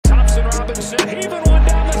Thompson-Robinson heaving one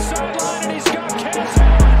down the sideline, and he's got Cassie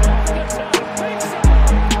over the top. Big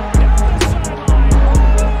side, down the sideline.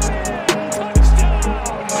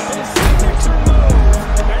 Touchdown! His signature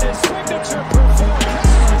move and his signature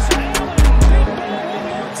performance. Allen, deep ball one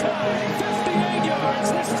more time. 58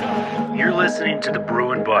 yards this time. You're listening to the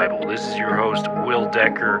Bruin Bible. This is your host, Will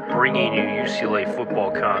Decker, bringing you UCLA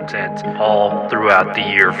football content all throughout the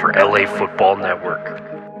year for LA Football Network.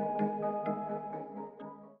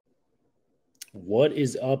 What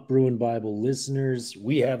is up, Bruin Bible listeners?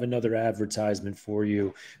 We have another advertisement for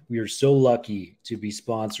you. We are so lucky to be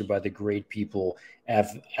sponsored by the great people at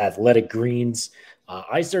Athletic Greens.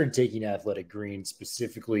 I started taking Athletic Greens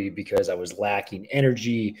specifically because I was lacking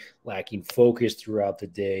energy, lacking focus throughout the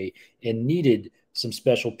day, and needed some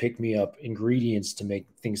special pick-me-up ingredients to make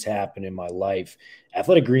things happen in my life.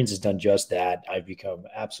 Athletic Greens has done just that. I've become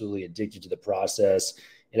absolutely addicted to the process.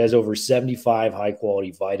 It has over 75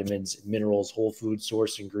 high-quality vitamins, minerals, whole food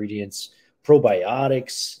source ingredients,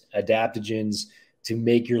 probiotics, adaptogens to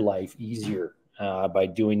make your life easier by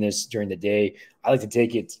doing this during the day. I like to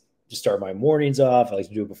take it to start my mornings off. I like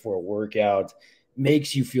to do it before a workout.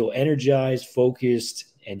 Makes you feel energized, focused,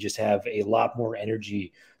 and just have a lot more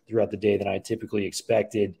energy throughout the day than I typically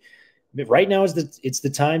expected. Right now it's the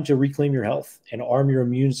time to reclaim your health and arm your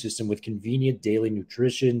immune system with convenient daily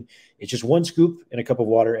nutrition. It's just one scoop and a cup of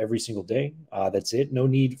water every single day. That's it. No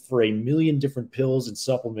need for a million different pills and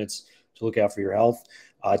supplements to look out for your health.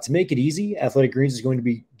 To make it easy, Athletic Greens is going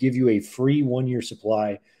to give you a free 1-year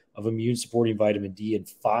supply of immune-supporting vitamin D and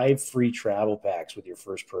 5 free travel packs with your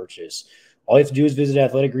first purchase. All you have to do is visit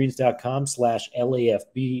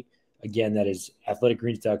athleticgreens.com/LAFB. Again, that is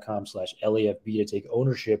athleticgreens.com/LAFB to take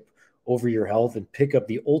ownership over your health and pick up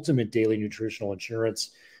the ultimate daily nutritional insurance.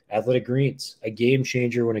 Athletic Greens, a game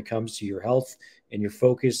changer when it comes to your health and your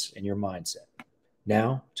focus and your mindset.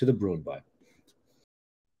 Now to the Bruin Bible.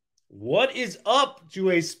 What is up to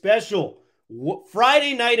a special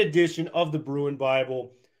Friday night edition of the Bruin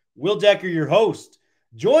Bible? Will Decker, your host,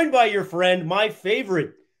 joined by your friend, my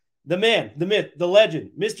favorite, the man, the myth, the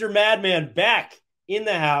legend, Mr. Madman, back in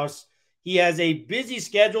the house. He has a busy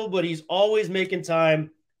schedule, but he's always making time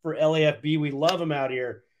for LAFB. We love him out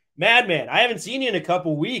here. Madman, I haven't seen you in a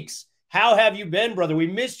couple weeks. How have you been, brother? We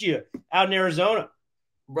missed you out in Arizona.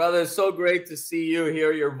 Brother, so great to see you,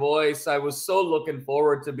 hear your voice. I was so looking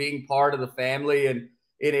forward to being part of the family in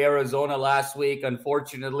Arizona last week.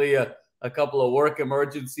 Unfortunately, a couple of work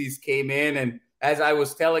emergencies came in. And as I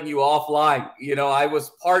was telling you offline, I was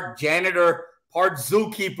part janitor, part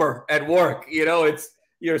zookeeper at work.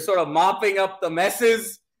 You're sort of mopping up the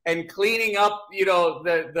messes and cleaning up,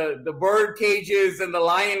 the bird cages and the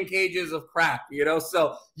lion cages of crap,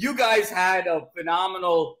 So you guys had a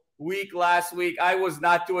phenomenal week last week. I was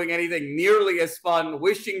not doing anything nearly as fun,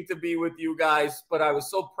 wishing to be with you guys, but I was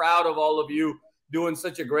so proud of all of you doing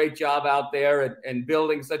such a great job out there and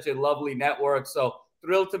building such a lovely network. So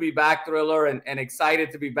thrilled to be back, Thriller, and excited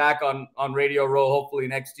to be back on Radio Row, hopefully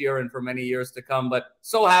next year and for many years to come. But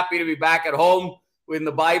so happy to be back at home in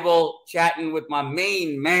the Bible, chatting with my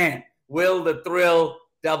main man, Will the Thrill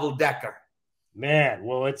Double Decker. Man,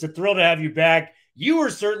 well, it's a thrill to have you back. You were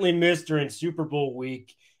certainly missed during Super Bowl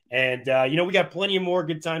week. And, we got plenty of more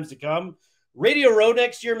good times to come. Radio Row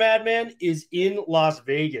next year, Madman, is in Las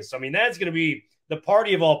Vegas. I mean, that's going to be the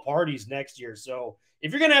party of all parties next year. So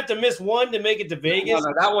if you're going to have to miss one to make it to Vegas.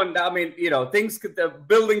 No, that one, I mean, the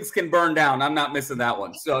buildings can burn down. I'm not missing that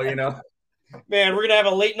one. So, Man, we're going to have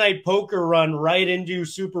a late night poker run right into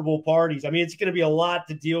Super Bowl parties. I mean, it's going to be a lot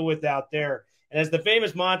to deal with out there. And as the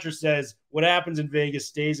famous mantra says, what happens in Vegas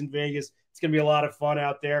stays in Vegas. It's going to be a lot of fun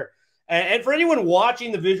out there. And for anyone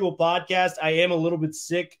watching the visual podcast, I am a little bit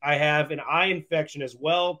sick. I have an eye infection as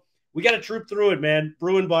well. We got to troop through it, man.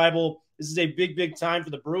 Bruin Bible. This is a big, big time for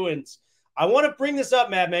the Bruins. I want to bring this up,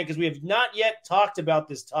 Madman, because we have not yet talked about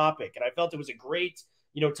this topic. And I felt it was a great,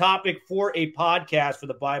 topic for a podcast for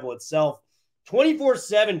the Bible itself.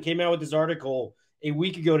 24/7 came out with this article a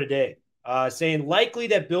week ago today, saying likely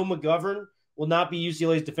that Bill McGovern will not be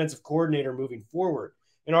UCLA's defensive coordinator moving forward.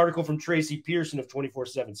 An article from Tracy Pearson of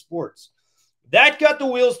 24/7 Sports. That got the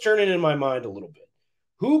wheels turning in my mind a little bit.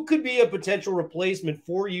 Who could be a potential replacement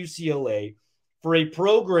for UCLA for a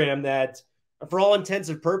program that, for all intents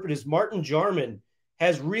and purposes, Martin Jarmond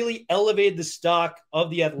has really elevated the stock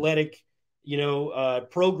of the athletic,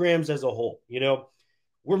 programs as a whole.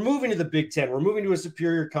 We're moving to the Big Ten. We're moving to a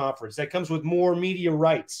superior conference that comes with more media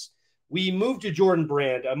rights. We moved to Jordan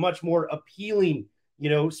Brand, a much more appealing,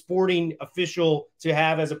 sporting official to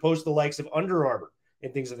have as opposed to the likes of Under Armour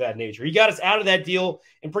and things of that nature. He got us out of that deal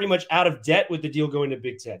and pretty much out of debt with the deal going to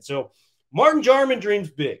Big Ten. So Martin Jarmond dreams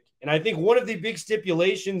big. And I think one of the big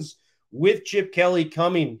stipulations with Chip Kelly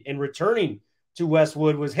coming and returning to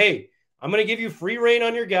Westwood was, hey, I'm going to give you free reign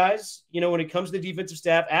on your guys. When it comes to the defensive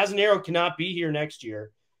staff, Azanero cannot be here next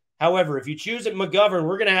year. However, if you choose at McGovern,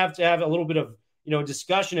 we're going to have a little bit of,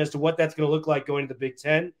 discussion as to what that's going to look like going to the Big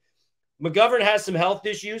Ten. McGovern has some health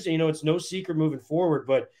issues, and, it's no secret moving forward,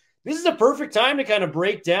 but this is a perfect time to kind of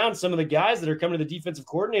break down some of the guys that are coming to the defensive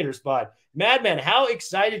coordinator spot. Madman, how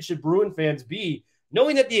excited should Bruin fans be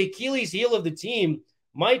knowing that the Achilles heel of the team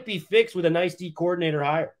might be fixed with a nice D coordinator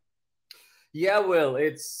hire? Yeah, Will,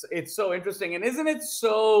 it's so interesting. And isn't it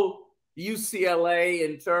so UCLA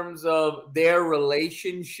in terms of their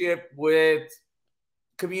relationship with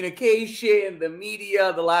communication, the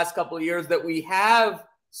media, the last couple of years, that we have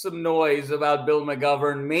some noise about Bill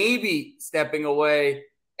McGovern maybe stepping away,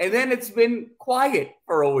 and then it's been quiet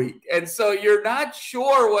for a week. And so you're not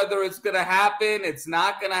sure whether it's going to happen. It's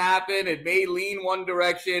not going to happen. It may lean one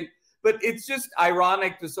direction, but it's just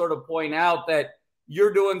ironic to sort of point out that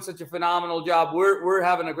you're doing such a phenomenal job. We're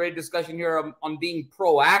having a great discussion here on being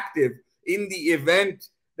proactive in the event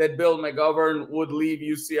that Bill McGovern would leave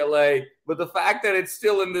UCLA. But the fact that it's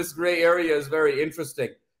still in this gray area is very interesting.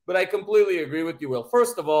 But I completely agree with you, Will.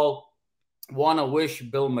 First of all, want to wish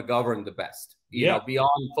Bill McGovern the best, you know,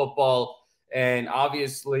 beyond football. And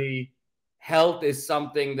obviously, health is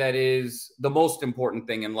something that is the most important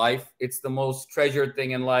thing in life. It's the most treasured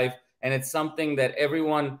thing in life. And it's something that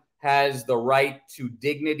everyone has the right to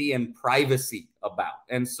dignity and privacy about.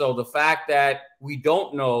 And so the fact that we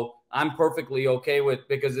don't know, I'm perfectly okay with,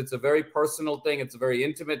 because it's a very personal thing. It's a very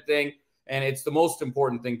intimate thing. And it's the most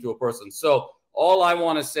important thing to a person. So all I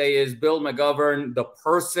want to say is Bill McGovern, the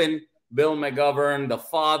person, Bill McGovern, the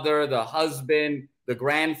father, the husband, the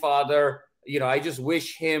grandfather, I just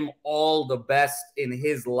wish him all the best in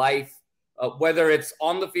his life, whether it's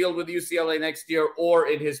on the field with UCLA next year or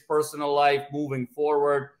in his personal life moving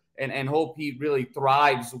forward, and hope he really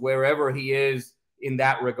thrives wherever he is in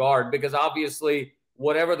that regard. Because obviously,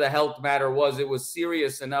 whatever the health matter was, it was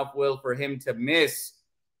serious enough, Will, for him to miss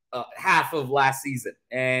half of last season.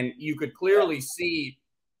 And you could clearly see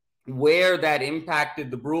where that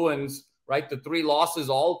impacted the Bruins, right? The 3 losses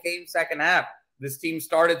all came second half. This team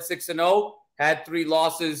started 6-0, had 3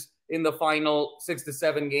 losses in the final 6 to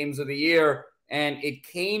 7 games of the year. And it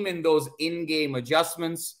came in those in-game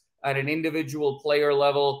adjustments at an individual player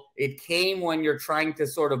level. It came when you're trying to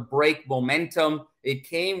sort of break momentum. It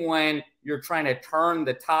came when you're trying to turn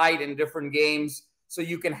the tide in different games. So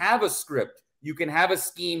you can have a script, you can have a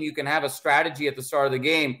scheme, you can have a strategy at the start of the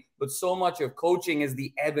game, but so much of coaching is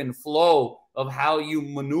the ebb and flow of how you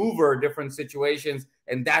maneuver different situations.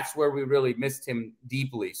 And that's where we really missed him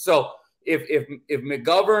deeply. So if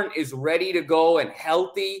McGovern is ready to go and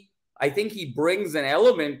healthy, I think he brings an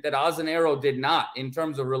element that Azanero did not, in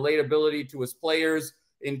terms of relatability to his players,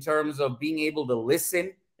 in terms of being able to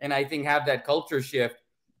listen, and I think have that culture shift.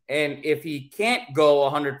 And if he can't go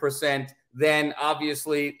 100%, then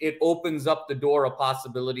obviously it opens up the door of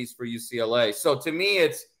possibilities for UCLA. So to me,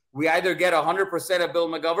 it's we either get 100% of Bill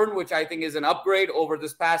McGovern, which I think is an upgrade over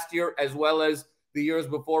this past year, as well as the years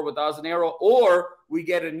before with Azanero, or we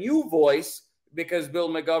get a new voice because Bill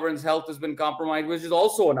McGovern's health has been compromised, which is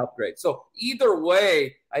also an upgrade. So either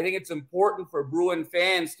way, I think it's important for Bruin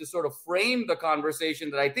fans to sort of frame the conversation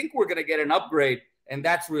that I think we're going to get an upgrade, and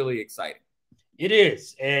that's really exciting. It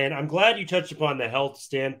is, and I'm glad you touched upon the health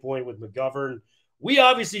standpoint with McGovern. We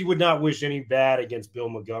obviously would not wish any bad against Bill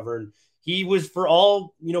McGovern. He was, for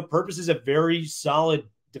all purposes, a very solid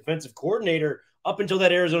defensive coordinator up until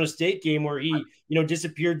that Arizona State game where he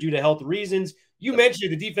disappeared due to health reasons. You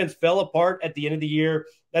mentioned the defense fell apart at the end of the year.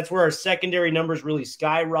 That's where our secondary numbers really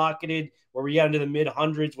skyrocketed, where we got into the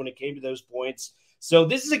mid-hundreds when it came to those points. So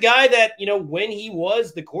this is a guy that, when he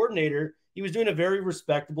was the coordinator, he was doing a very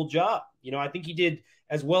respectable job. I think he did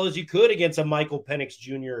as well as he could against a Michael Penix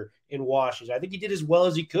Jr. in Washington. I think he did as well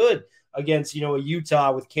as he could against, a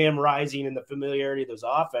Utah with Cam Rising and the familiarity of those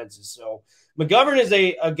offenses. So McGovern is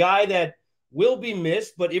a guy that will be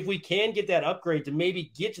missed, but if we can get that upgrade to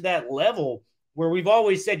maybe get to that level where we've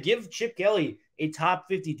always said, give Chip Kelly a top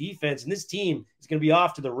 50 defense, and this team is going to be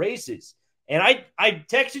off to the races. And I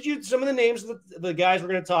texted you some of the names of the guys we're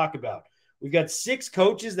going to talk about. We've got 6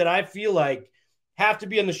 coaches that I feel like have to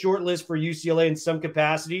be on the short list for UCLA in some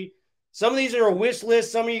capacity. Some of these are a wish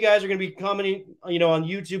list. Some of you guys are going to be commenting, on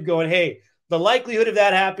YouTube going, hey, the likelihood of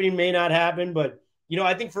that happening may not happen. But,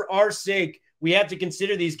 I think for our sake, we have to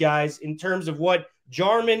consider these guys in terms of what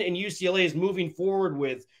Jarmond and UCLA is moving forward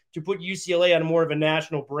with to put UCLA on more of a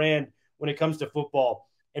national brand when it comes to football.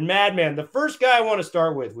 And Madman, the first guy I want to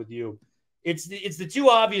start with you, It's the two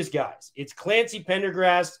obvious guys. It's Clancy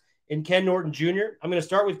Pendergrass and Ken Norton Jr. I'm going to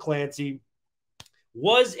start with Clancy.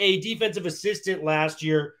 Was a defensive assistant last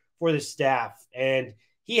year for the staff, and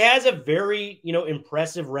he has a very,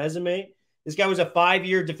 impressive resume. This guy was a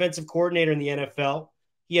 5-year defensive coordinator in the NFL.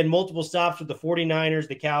 He had multiple stops with the 49ers,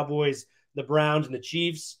 the Cowboys, the Browns, and the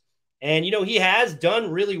Chiefs. And, he has done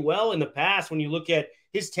really well in the past when you look at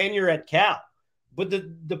his tenure at Cal. But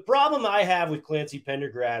the problem I have with Clancy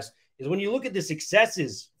Pendergrass is when you look at the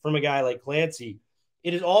successes from a guy like Clancy,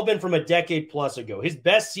 it has all been from a decade plus ago. His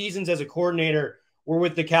best seasons as a coordinator were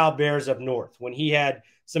with the Cal Bears up north when he had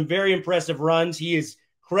some very impressive runs. He is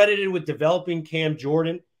credited with developing Cam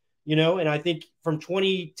Jordan, and I think from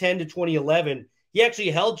 2010 to 2011, he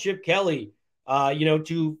actually held Chip Kelly,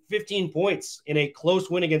 to 15 points in a close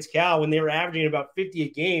win against Cal when they were averaging about 50 a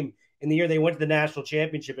game in the year they went to the national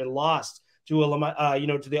championship and lost to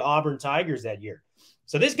to the Auburn Tigers that year.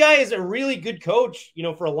 So this guy is a really good coach,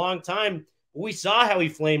 for a long time. We saw how he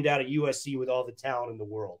flamed out at USC with all the talent in the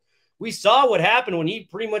world. We saw what happened when he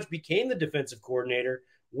pretty much became the defensive coordinator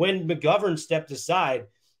when McGovern stepped aside.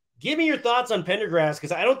 Give me your thoughts on Pendergrass,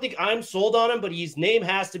 because I don't think I'm sold on him, but his name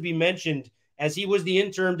has to be mentioned as he was the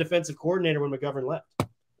interim defensive coordinator when McGovern left.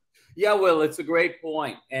 Yeah, Will, it's a great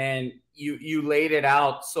point. And you laid it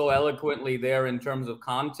out so eloquently there in terms of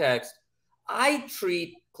context. I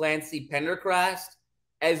treat Clancy Pendergrass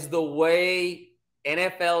as the way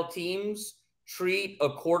NFL teams treat a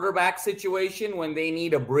quarterback situation when they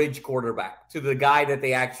need a bridge quarterback to the guy that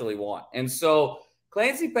they actually want. And so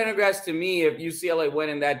Clancy Pendergrass, to me, if UCLA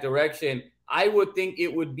went in that direction, I would think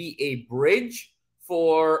it would be a bridge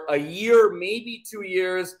for a year, maybe 2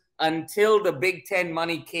 years, until the Big Ten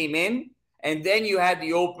money came in. And then you had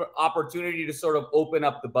the opportunity to sort of open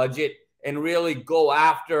up the budget and really go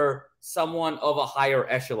after someone of a higher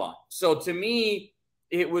echelon. So to me,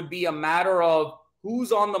 it would be a matter of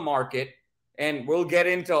who's on the market, and we'll get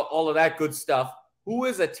into all of that good stuff. Who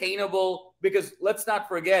is attainable? Because let's not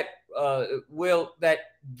forget, Will, that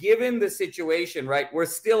given the situation, right, we're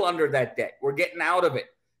still under that debt. We're getting out of it.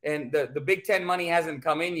 And the Big Ten money hasn't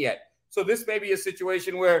come in yet. So this may be a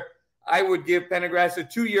situation where I would give Pendergrass a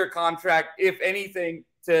 2-year contract, if anything,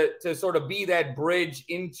 to sort of be that bridge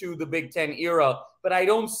into the Big Ten era. But I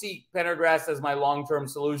don't see Pendergrass as my long-term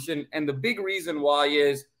solution. And the big reason why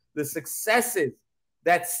is the successes.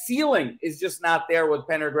 That ceiling is just not there with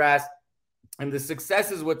Pendergrass. And the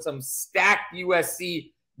successes with some stacked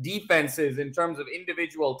USC defenses in terms of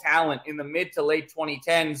individual talent in the mid to late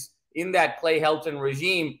 2010s in that Clay Helton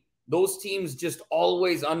regime, those teams just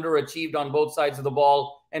always underachieved on both sides of the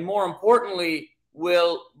ball. And more importantly,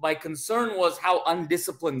 Will, my concern was how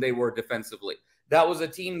undisciplined they were defensively. That was a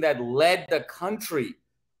team that led the country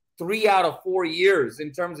 3 out of 4 years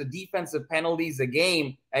in terms of defensive penalties a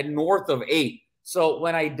game at north of 8. So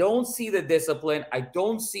when I don't see the discipline, I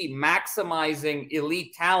don't see maximizing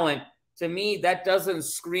elite talent. To me, that doesn't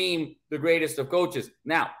scream the greatest of coaches.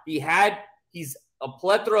 Now, he's a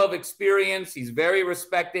plethora of experience. He's very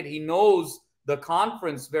respected. He knows the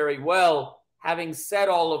conference very well. Having said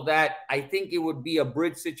all of that, I think it would be a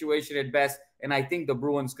bridge situation at best, and I think the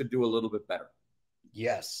Bruins could do a little bit better.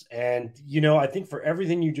 Yes, and, I think for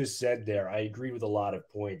everything you just said there, I agree with a lot of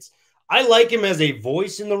points. I like him as a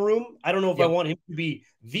voice in the room. I don't know if I want him to be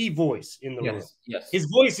the voice in the room. Yes. His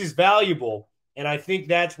voice is valuable, and I think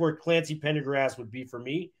that's where Clancy Pendergrass would be for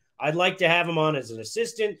me. I'd like to have him on as an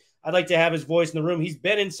assistant. I'd like to have his voice in the room. He's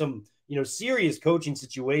been in some, serious coaching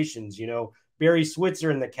situations, Barry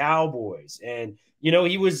Switzer and the Cowboys. And,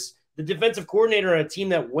 he was the defensive coordinator on a team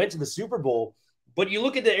that went to the Super Bowl. But you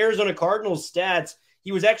look at the Arizona Cardinals stats,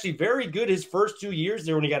 he was actually very good his first 2 years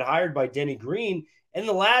there when he got hired by Denny Green. And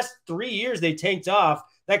the last 3 years they tanked off.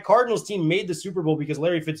 That Cardinals team made the Super Bowl because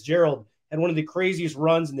Larry Fitzgerald had one of the craziest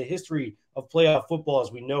runs in the history of playoff football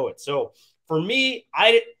as we know it. So for me,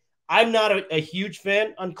 I'm not a huge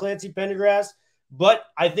fan on Clancy Pendergrass, but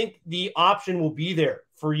I think the option will be there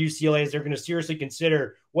for UCLA as they're going to seriously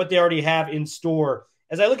consider what they already have in store.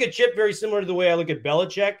 As I look at Chip, very similar to the way I look at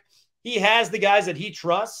Belichick, he has the guys that he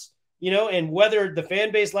trusts, and whether the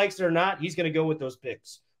fan base likes it or not, he's going to go with those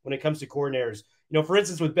picks when it comes to coordinators. For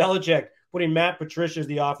instance, with Belichick, putting Matt Patricia as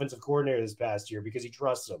the offensive coordinator this past year because he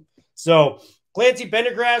trusts him. So Clancy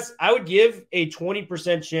Pendergrass, I would give a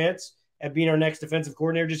 20% chance at being our next defensive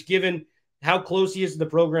coordinator, just given how close he is to the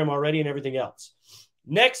program already and everything else.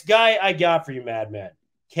 Next guy I got for you, Madman,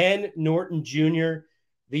 Ken Norton Jr.,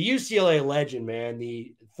 the UCLA legend, man,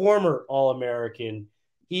 the former All-American.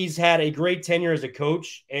 He's had a great tenure as a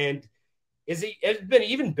coach and has been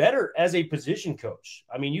even better as a position coach.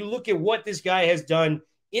 I mean, you look at what this guy has done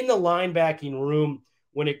in the linebacking room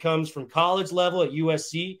when it comes from college level at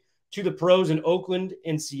USC to the pros in Oakland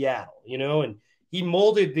and Seattle, and he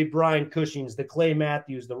molded the Brian Cushings, the Clay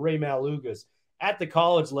Matthews, the Ray Malugas at the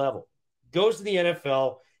college level, goes to the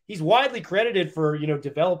NFL. He's widely credited for,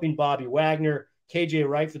 developing Bobby Wagner, KJ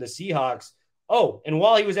Wright for the Seahawks. Oh, and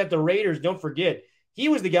while he was at the Raiders, don't forget, he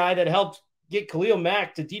was the guy that helped get Khalil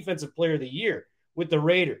Mack to Defensive Player of the Year with the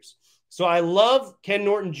Raiders. So I love Ken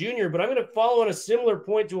Norton Jr., but I'm going to follow on a similar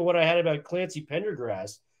point to what I had about Clancy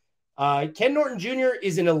Pendergrass. Ken Norton Jr.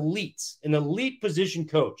 is an elite position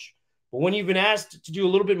coach. But when you've been asked to do a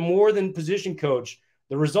little bit more than position coach,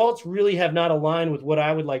 the results really have not aligned with what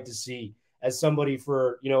I would like to see as somebody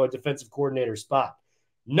for, a defensive coordinator spot.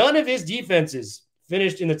 None of his defenses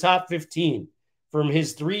finished in the top 15 from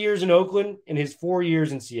his 3 years in Oakland and his 4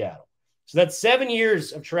 years in Seattle. So that's 7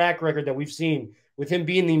 years of track record that we've seen with him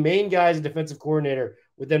being the main guy as a defensive coordinator,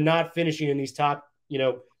 with them not finishing in these top,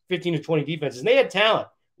 15 to 20 defenses. And they had talent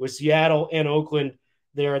with Seattle and Oakland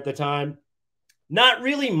there at the time. Not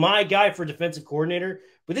really my guy for defensive coordinator,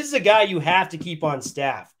 but this is a guy you have to keep on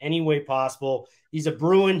staff any way possible. He's a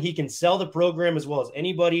Bruin. He can sell the program as well as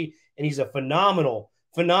anybody, and he's a phenomenal,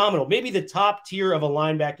 maybe the top tier of a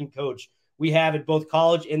linebacking coach we have at both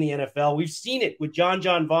college and the NFL. We've seen it with John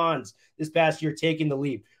Vaughns this past year taking the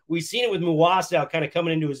leap. We've seen it with Muwassau kind of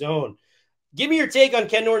coming into his own. Give me your take on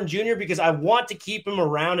Ken Norton Jr. because I want to keep him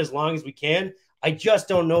around as long as we can. I just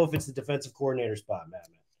don't know if it's the defensive coordinator spot, Matt.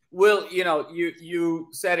 Will, you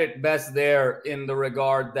said it best there in the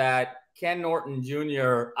regard that Ken Norton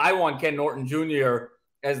Jr., I want Ken Norton Jr.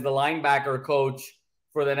 as the linebacker coach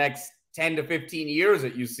for the next 10 to 15 years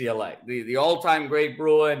at UCLA. The all-time great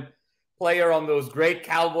Bruin, player on those great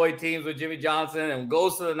Cowboy teams with Jimmy Johnson, and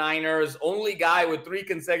goes to the Niners, only guy with 3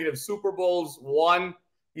 consecutive Super Bowls won.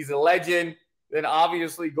 He's a legend. Then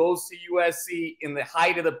obviously goes to USC in the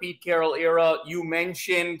height of the Pete Carroll era. You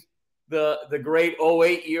mentioned the great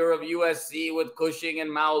 08 year of USC with Cushing and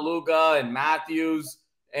Mauluga and Matthews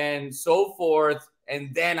and so forth.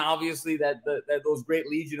 And then obviously that those great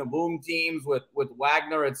Legion of Boom teams with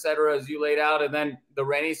Wagner, et cetera, as you laid out. And then the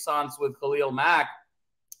Renaissance with Khalil Mack.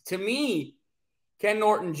 To me, Ken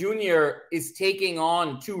Norton Jr. is taking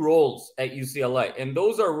on 2 roles at UCLA. And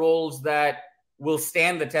those are roles that will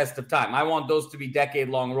stand the test of time. I want those to be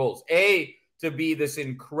decade-long roles. A, to be this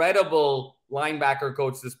incredible linebacker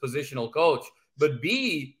coach, this positional coach. But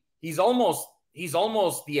B, he's almost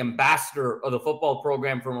the ambassador of the football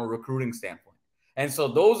program from a recruiting standpoint. And so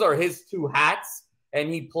those are his 2 hats,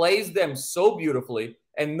 and he plays them so beautifully.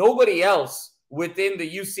 And nobody else within the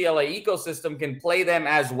UCLA ecosystem can play them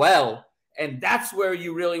as well. And that's where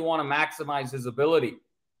you really want to maximize his ability.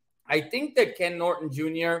 I think that Ken Norton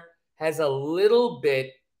Jr. has a little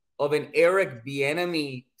bit of an Eric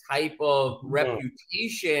Bieniemy type of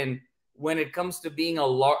reputation when it comes to being a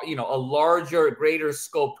larger, greater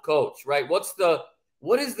scoped coach, right?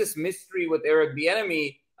 What is this mystery with Eric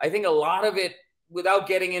Bieniemy? I think a lot of it, without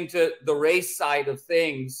getting into the race side of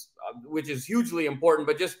things, which is hugely important,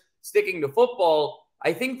 but just sticking to football,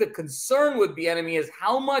 I think the concern with Bieniemy is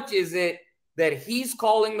how much is it that he's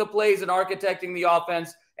calling the plays and architecting the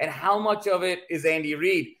offense, and how much of it is Andy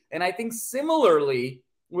Reid. And I think similarly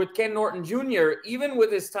with Ken Norton Jr., even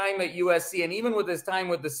with his time at USC and even with his time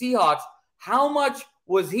with the Seahawks, how much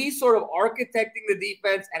was he sort of architecting the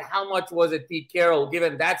defense and how much was it Pete Carroll,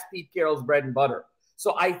 given that's Pete Carroll's bread and butter?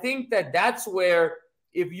 So I think that that's where,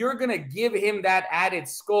 if you're going to give him that added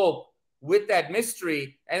scope with that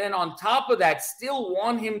mystery, and then on top of that, still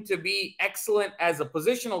want him to be excellent as a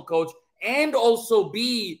positional coach and also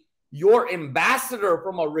be your ambassador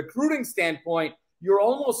from a recruiting standpoint, you're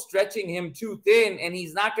almost stretching him too thin, and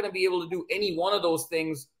he's not going to be able to do any one of those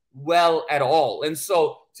things well at all. And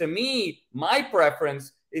so to me, my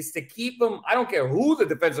preference is to keep him. I don't care who the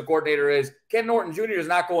defensive coordinator is. Ken Norton Jr. is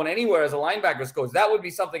not going anywhere as a linebackers coach. That would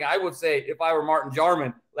be something I would say if I were Martin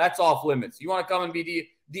Jarmond. That's off limits. You want to come and be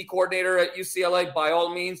D coordinator at UCLA, by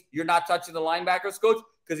all means. You're not touching the linebackers coach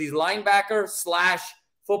because he's linebacker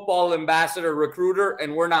 / football ambassador recruiter,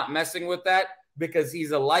 and we're not messing with that because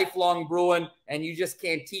he's a lifelong Bruin, and you just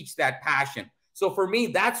can't teach that passion. So for me,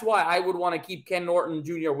 that's why I would want to keep Ken Norton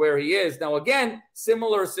Jr. where he is. Now, again,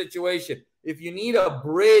 similar situation. If you need a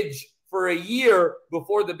bridge for a year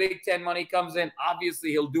before the Big Ten money comes in,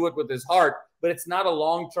 obviously he'll do it with his heart, but it's not a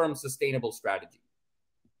long-term sustainable strategy.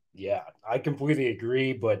 Yeah, I completely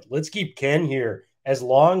agree, but let's keep Ken here as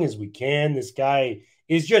long as we can. This guy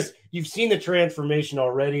is just, you've seen the transformation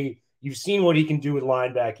already. You've seen what he can do with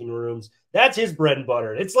linebacking rooms. That's his bread and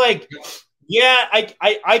butter. It's like, yeah,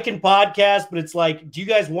 I can podcast, but it's like, do you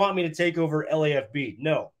guys want me to take over LAFB?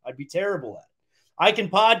 No, I'd be terrible at it. I can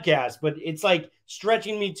podcast, but it's like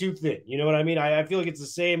stretching me too thin. You know what I mean? I feel like it's the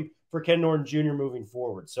same for Ken Norton Jr. moving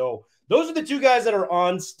forward. So those are the two guys that are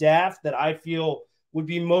on staff that I feel would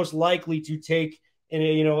be most likely to take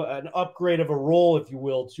an upgrade of a role, if you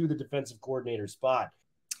will, to the defensive coordinator spot.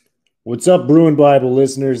 What's up, Bruin Bible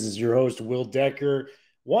listeners? This is your host, Will Decker.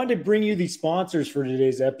 Wanted to bring you the sponsors for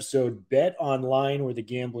today's episode, Bet Online, where the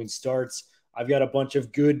gambling starts. I've got a bunch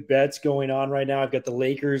of good bets going on right now. I've got the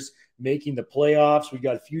Lakers making the playoffs. We've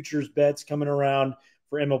got futures bets coming around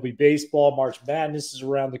for MLB baseball. March Madness is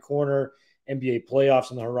around the corner. NBA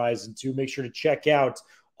playoffs on the horizon too. Make sure to check out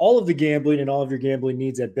all of the gambling and all of your gambling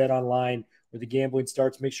needs at Bet Online, where the gambling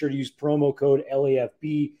starts. Make sure to use promo code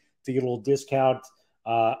LAFB to get a little discount.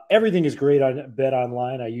 Everything is great on Bet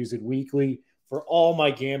Online. I use it weekly for all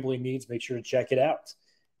my gambling needs. Make sure to check it out.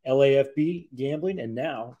 LAFB gambling. And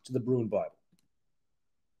now to the Bruin Bible.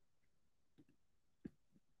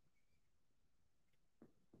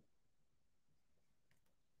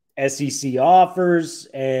 SEC offers,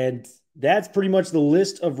 and that's pretty much the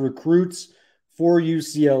list of recruits for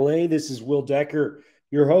UCLA. This is Will Decker,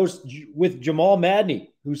 your host, with Jamal Madney,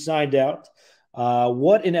 who signed out.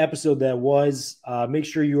 What an episode that was. Make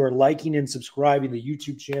sure you are liking and subscribing the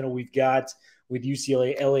YouTube channel we've got with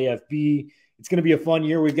UCLA LAFB. It's going to be a fun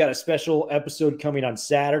year. We've got a special episode coming on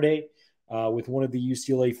Saturday with one of the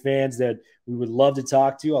UCLA fans that we would love to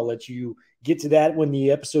talk to. I'll let you get to that when the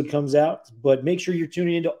episode comes out, but make sure you're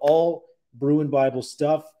tuning into all Bruin Bible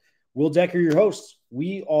stuff. Will Decker, your host.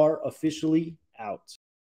 We are officially out.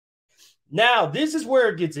 Now, this is where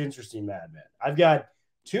it gets interesting, Madman. I've got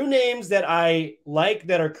two names that I like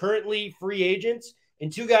that are currently free agents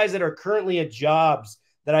and two guys that are currently at jobs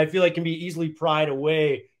that I feel like can be easily pried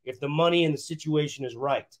away if the money and the situation is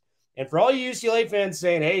right. And for all you UCLA fans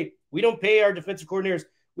saying, hey, we don't pay our defensive coordinators,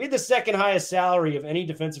 we had the second highest salary of any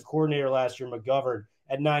defensive coordinator last year, McGovern,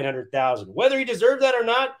 at $900,000. Whether he deserved that or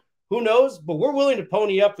not, who knows? But we're willing to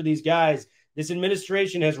pony up for these guys. This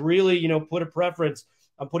administration has really, put a preference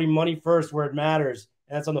on putting money first where it matters,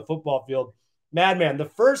 and that's on the football field. Madman, the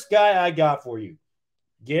first guy I got for you,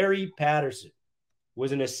 Gary Patterson,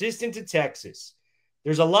 was an assistant to Texas.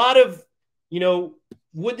 There's a lot of,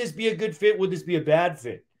 would this be a good fit? Would this be a bad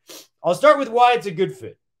fit? I'll start with why it's a good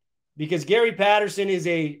fit. Because Gary Patterson is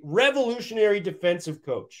a revolutionary defensive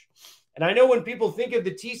coach. And I know when people think of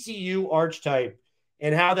the TCU archetype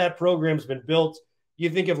and how that program's been built, you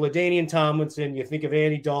think of LaDainian Tomlinson, you think of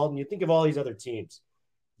Andy Dalton, you think of all these other teams.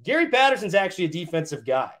 Gary Patterson's actually a defensive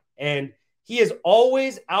guy, and he has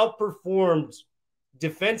always outperformed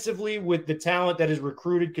defensively with the talent that is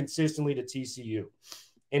recruited consistently to TCU.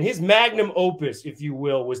 And his magnum opus, if you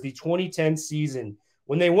will, was the 2010 season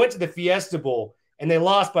when they went to the Fiesta Bowl and they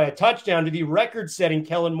lost by a touchdown to the record-setting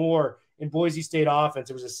Kellen Moore in Boise State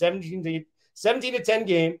offense. It was a 17-10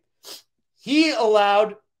 game. He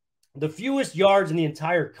allowed the fewest yards in the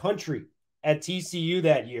entire country at TCU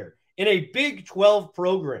that year in a Big 12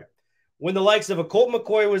 program. When the likes of a Colt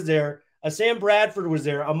McCoy was there, a Sam Bradford was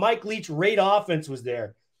there, a Mike Leach raid offense was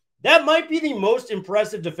there. That might be the most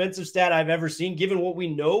impressive defensive stat I've ever seen, given what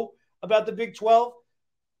we know about the Big 12.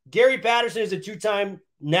 Gary Patterson is a two-time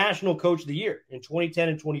National Coach of the Year in 2010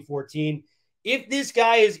 and 2014. If this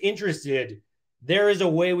guy is interested, there is a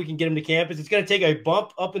way we can get him to campus. It's going to take a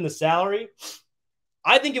bump up in the salary.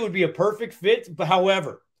 I think it would be a perfect fit. But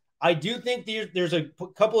however, I do think there's a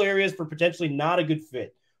couple areas for potentially not a good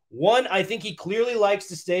fit. One, I think he clearly likes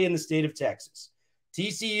to stay in the state of Texas.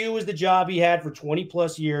 TCU was the job he had for 20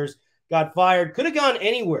 plus years, got fired, could have gone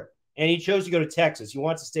anywhere, and he chose to go to Texas. He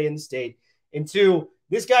wants to stay in the state. And two,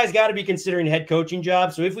 this guy's got to be considering head coaching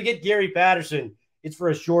jobs. So if we get Gary Patterson, it's for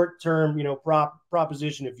a short-term,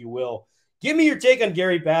 proposition, if you will. Give me your take on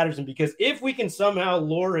Gary Patterson, because if we can somehow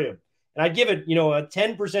lure him, and I give it, a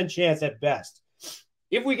 10% chance at best,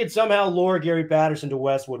 if we could somehow lure Gary Patterson to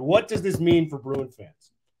Westwood, what does this mean for Bruin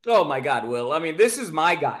fans? Oh, my God, Will. I mean, this is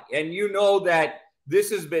my guy. And you know that this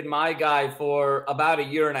has been my guy for about a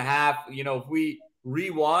year and a half. If we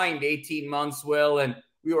rewind 18 months, Will, and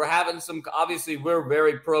we were having some – obviously, we're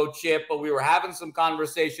very pro-Chip, but we were having some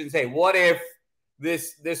conversations. Hey, what if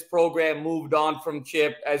this program moved on from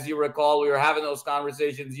Chip? As you recall, we were having those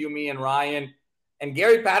conversations, you, me, and Ryan. And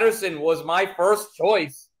Gary Patterson was my first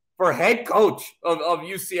choice for head coach of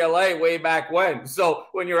UCLA way back when. So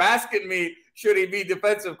when you're asking me, should he be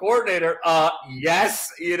defensive coordinator?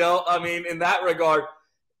 Yes. In that regard,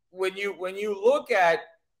 when you look at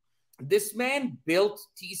this man built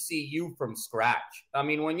TCU from scratch. I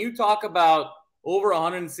mean, when you talk about over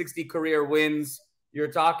 160 career wins,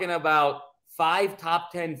 you're talking about 5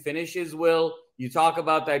 top 10 finishes, Will. You talk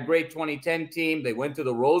about that great 2010 team. They went to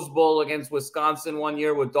the Rose Bowl against Wisconsin one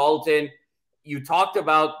year with Dalton. You talked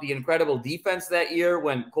about the incredible defense that year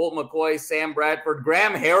when Colt McCoy, Sam Bradford,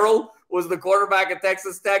 Graham Harrell was the quarterback at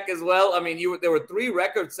Texas Tech as well. I mean, there were 3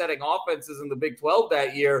 record-setting offenses in the Big 12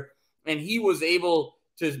 that year, and he was able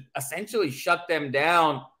to essentially shut them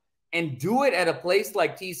down and do it at a place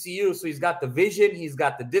like TCU. So he's got the vision, he's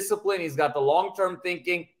got the discipline, he's got the long-term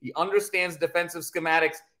thinking, he understands defensive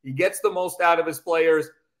schematics, he gets the most out of his players.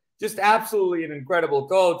 Just absolutely an incredible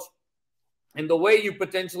coach. And the way you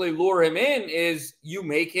potentially lure him in is you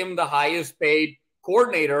make him the highest paid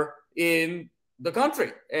coordinator in the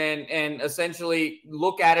country and essentially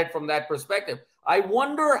look at it from that perspective. I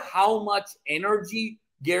wonder how much energy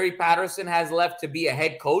Gary Patterson has left to be a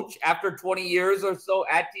head coach after 20 years or so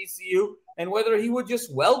at TCU, and whether he would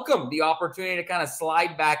just welcome the opportunity to kind of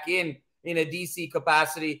slide back in a DC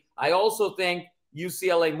capacity. I also think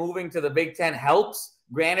UCLA moving to the Big Ten helps.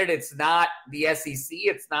 Granted, it's not the SEC,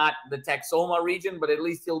 it's not the Texoma region, but at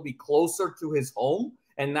least he'll be closer to his home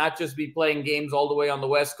and not just be playing games all the way on the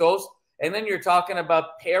West Coast. And then you're talking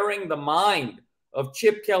about pairing the mind of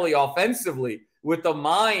Chip Kelly offensively with the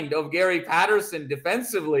mind of Gary Patterson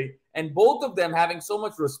defensively, and both of them having so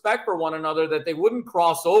much respect for one another that they wouldn't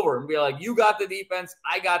cross over and be like, you got the defense,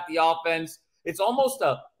 I got the offense. It's almost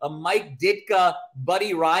a Mike Ditka,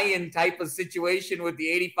 Buddy Ryan type of situation with the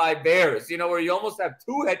 85 Bears, where you almost have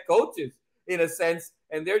 2 head coaches in a sense,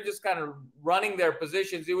 and they're just kind of running their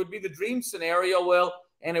positions. It would be the dream scenario, Will,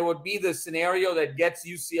 and it would be the scenario that gets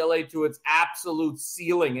UCLA to its absolute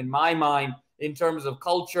ceiling, in my mind, in terms of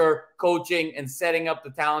culture, coaching, and setting up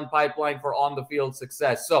the talent pipeline for on-the-field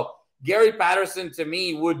success. So Gary Patterson, to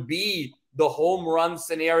me, would be the home run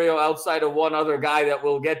scenario outside of one other guy that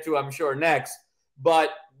we'll get to, I'm sure, next.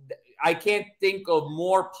 But I can't think of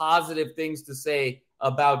more positive things to say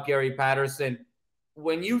about Gary Patterson.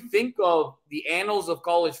 When you think of the annals of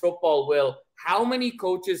college football, Will, how many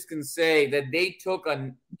coaches can say that they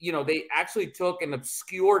actually took an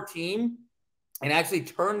obscure team and actually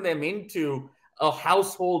turned them into a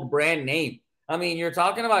household brand name? I mean, you're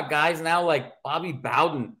talking about guys now like Bobby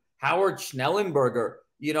Bowden, Howard Schnellenberger,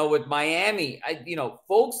 with Miami,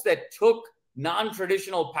 folks that took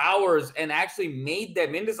non-traditional powers and actually made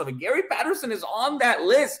them into something. Gary Patterson is on that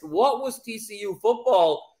list. What was TCU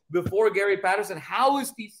football before Gary Patterson? How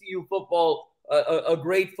is TCU football a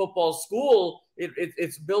great football school?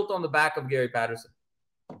 It's built on the back of Gary Patterson.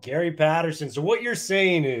 Gary Patterson. So what you're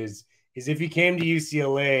saying is if he came to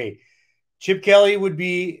UCLA, Chip Kelly would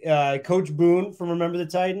be Coach Boone from Remember the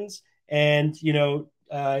Titans, and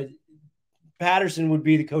Patterson would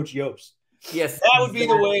be the Coach Yost. Yes, that would be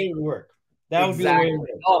the way it would work. That would be the way it would work.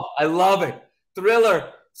 Oh, I love it.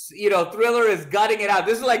 Thriller. Thriller is gutting it out.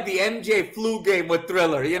 This is like the MJ flu game with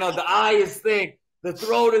Thriller. The eye is thick, the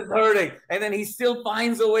throat is hurting, and then he still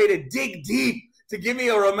finds a way to dig deep to give me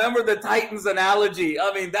a Remember the Titans analogy.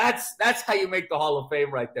 I mean, that's how you make the Hall of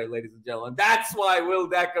Fame right there, ladies and gentlemen. That's why Will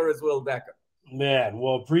Decker is Will Decker. Man,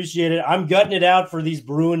 well, appreciate it. I'm gutting it out for these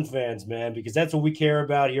Bruin fans, man, because that's what we care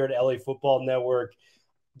about here at LA Football Network.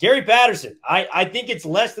 Gary Patterson, I think it's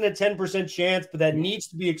less than a 10% chance, but that needs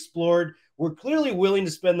to be explored. We're clearly willing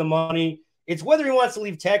to spend the money. It's whether he wants to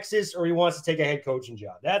leave Texas or he wants to take a head coaching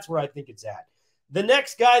job. That's where I think it's at. The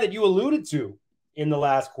next guy that you alluded to in the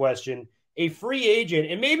last question, a free agent,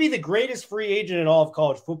 and maybe the greatest free agent in all of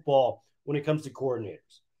college football when it comes to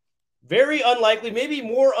coordinators. Very unlikely, maybe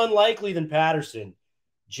more unlikely than Patterson,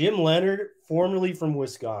 Jim Leonhard, formerly from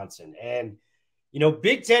Wisconsin. And,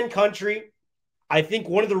 Big Ten country, I think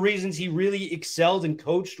one of the reasons he really excelled and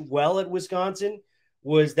coached well at Wisconsin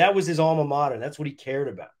was that was his alma mater. That's what he cared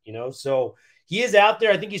about, So he is out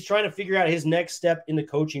there. I think he's trying to figure out his next step in the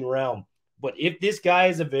coaching realm. But if this guy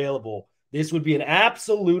is available, this would be an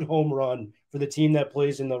absolute home run for the team that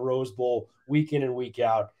plays in the Rose Bowl week in and week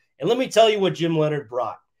out. And let me tell you what Jim Leonhard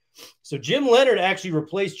brought. So Jim Leonhard actually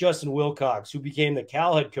replaced Justin Wilcox, who became the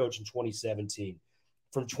Cal head coach in 2017.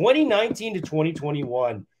 From 2019 to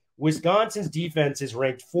 2021, Wisconsin's defense is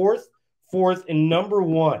ranked fourth, and number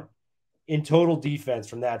 1 in total defense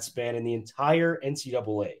from that span in the entire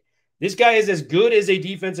NCAA. This guy is as good as a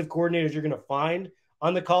defensive coordinator as you're going to find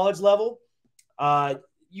on the college level.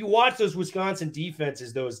 You watch those Wisconsin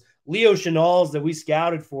defenses, those Leo Chenals that we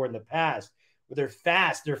scouted for in the past, where they're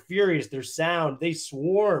fast, they're furious, they're sound, they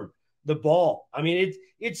swarm the ball. I mean,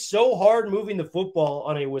 it's so hard moving the football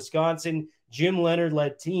on a Wisconsin Jim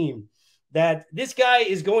Leonhard-led team that this guy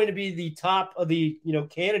is going to be the top of the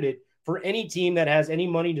candidate for any team that has any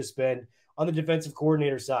money to spend on the defensive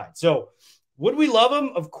coordinator side. So would we love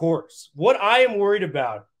him? Of course. What I am worried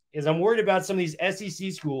about is I'm worried about some of these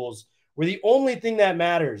SEC schools where the only thing that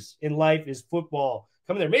matters in life is football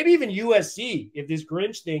coming there. Maybe even USC if this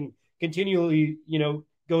Grinch thing continually,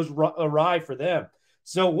 goes awry for them.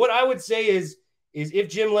 So what I would say is if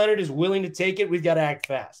Jim Leonhard is willing to take it, we've got to act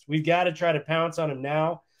fast. We've got to try to pounce on him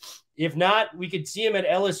now. If not, we could see him at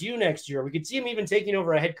LSU next year. We could see him even taking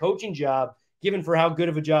over a head coaching job, given for how good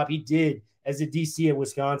of a job he did as a DC at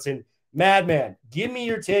Wisconsin. Madman, give me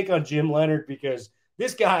your take on Jim Leonhard, because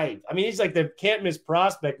this guy, he's like the can't-miss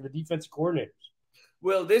prospect of the defensive coordinators.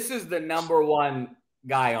 Well, this is the number one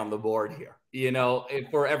guy on the board here,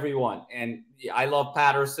 for everyone. And I love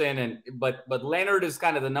Patterson, but Leonhard is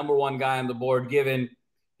kind of the number one guy on the board, given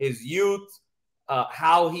his youth,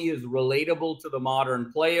 how he is relatable to the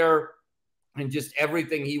modern player, and just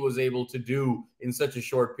everything he was able to do in such a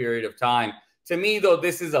short period of time. To me, though,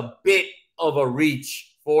 this is a bit of a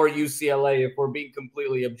reach for UCLA, if we're being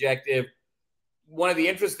completely objective. One of the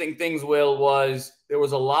interesting things, Will, was there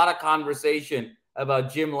was a lot of conversation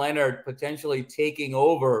about Jim Leonhard potentially taking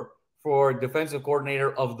over for defensive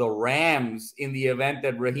coordinator of the Rams in the event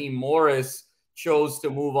that Raheem Morris chose to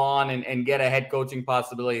move on and get a head coaching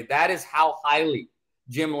possibility. That is how highly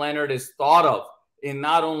Jim Leonhard is thought of in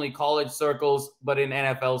not only college circles, but in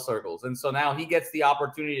NFL circles. And so now he gets the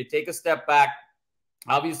opportunity to take a step back.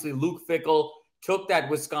 Obviously, Luke Fickell took that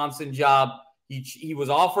Wisconsin job. He was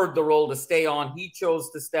offered the role to stay on. He chose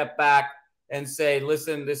to step back and say,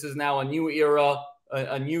 listen, this is now a new era,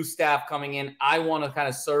 a new staff coming in. I want to kind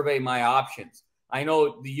of survey my options. I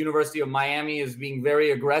know the University of Miami is being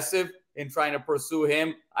very aggressive in trying to pursue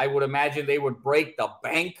him. I would imagine they would break the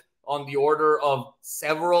bank on the order of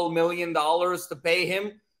several $1 million to pay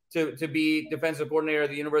him to be defensive coordinator of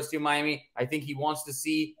the University of Miami. I think he wants to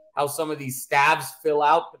see how some of these staffs fill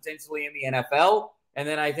out potentially in the NFL. And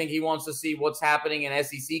then I think he wants to see what's happening in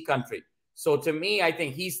SEC country. So to me, I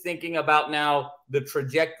think he's thinking about now the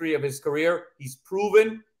trajectory of his career. He's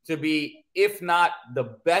proven to be, if not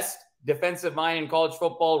the best defensive mind in college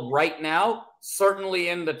football right now, certainly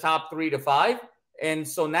in the top 3 to 5. And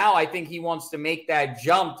so now I think he wants to make that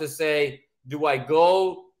jump to say, do I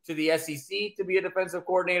go to the SEC to be a defensive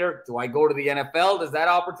coordinator? Do I go to the NFL? Does that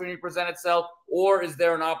opportunity present itself? Or is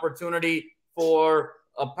there an opportunity for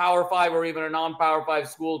a Power 5 or even a non-Power 5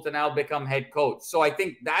 school to now become head coach? So I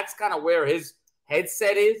think that's kind of where his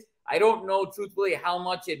headset is. I don't know, truthfully, how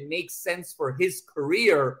much it makes sense for his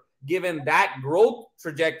career, given that growth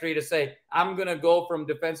trajectory, to say, I'm going to go from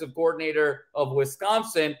defensive coordinator of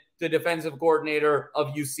Wisconsin to defensive coordinator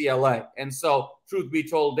of UCLA. And so, truth be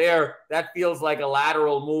told there, that feels like a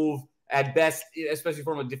lateral move at best, especially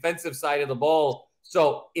from a defensive side of the ball.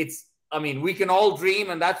 So we can all dream,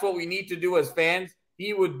 and that's what we need to do as fans.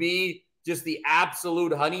 He would be just the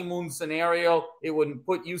absolute honeymoon scenario. It would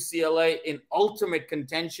put UCLA in ultimate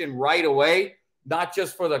contention right away, not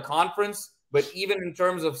just for the conference, but even in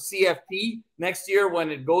terms of CFP next year when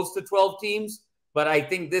it goes to 12 teams. But I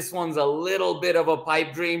think this one's a little bit of a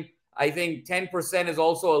pipe dream. I think 10% is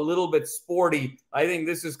also a little bit sporty. I think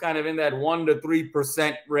this is kind of in that 1 to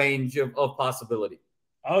 3% range of possibility.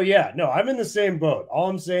 Oh, yeah. No, I'm in the same boat. All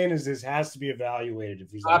I'm saying is this has to be evaluated.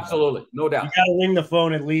 If he's absolutely, no doubt. You got to ring the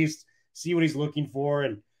phone at least, see what he's looking for.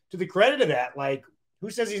 And to the credit of that, who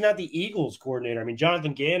says he's not the Eagles coordinator?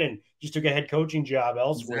 Jonathan Gannon just took a head coaching job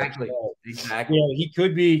elsewhere. Exactly. He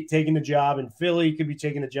could be taking the job in Philly. He could be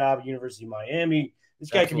taking the job at University of Miami.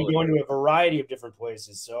 This guy could be going to a variety of different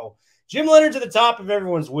places. So Jim Leonhard to the top of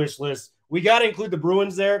everyone's wish list. We got to include the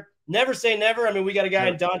Bruins there. Never say never. We got a guy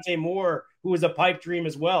in Dante Moore who was a pipe dream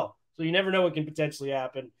as well. So you never know what can potentially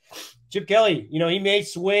happen. Chip Kelly, he may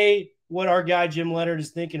sway what our guy Jim Leonhard is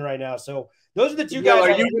thinking right now. So those are the two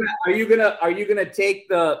guys. Are you gonna take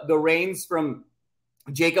the reins from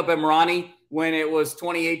Jacob Emrani when it was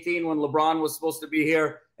 2018 when LeBron was supposed to be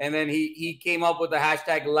here, and then he came up with the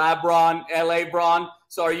hashtag LaBron, LA Bron?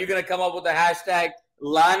 So are you gonna come up with the hashtag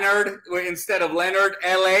Leonhard instead of Leonard,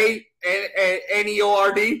 LA,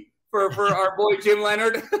 NEORD for our boy Jim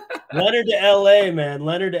Leonhard? Leonard to LA, man.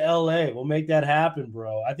 Leonard to LA. We'll make that happen,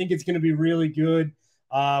 bro. I think it's gonna be really good.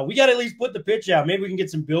 We got to at least put the pitch out. Maybe we can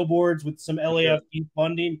get some billboards with some LAFC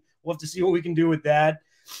funding. We'll have to see what we can do with that.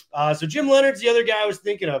 So Jim Leonhard's the other guy I was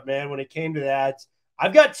thinking of, man, when it came to that.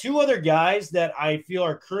 I've got two other guys that I feel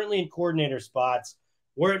are currently in coordinator spots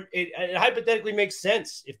where it hypothetically makes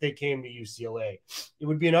sense if they came to UCLA. It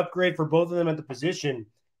would be an upgrade for both of them at the position.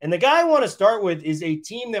 And the guy I want to start with is a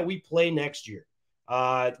team that we play next year.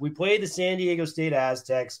 We play the San Diego State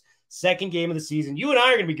Aztecs. Second game of the season. You and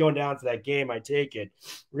I are going to be going down for that game, I take it.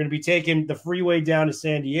 We're going to be taking the freeway down to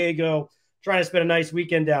San Diego, trying to spend a nice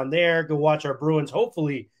weekend down there, go watch our Bruins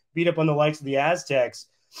hopefully beat up on the likes of the Aztecs.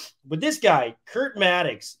 But this guy, Kurt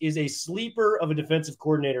Maddox, is a sleeper of a defensive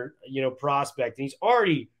coordinator, prospect. And he's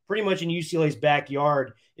already pretty much in UCLA's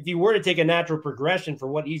backyard if he were to take a natural progression for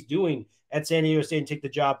what he's doing at San Diego State and take the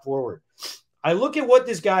job forward. I look at what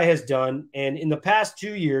this guy has done, and in the past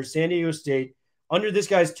 2 years, San Diego State, under this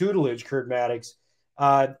guy's tutelage, Kurt Maddox,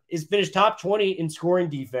 is finished top 20 in scoring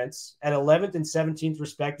defense at 11th and 17th,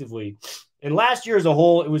 respectively. And last year as a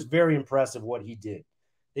whole, it was very impressive what he did.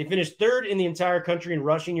 They finished third in the entire country in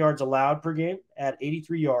rushing yards allowed per game at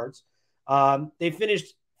 83 yards. They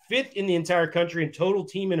finished fifth in the entire country in total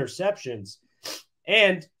team interceptions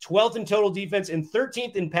and 12th in total defense and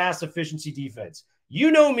 13th in pass efficiency defense. You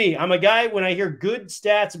know me. I'm a guy, when I hear good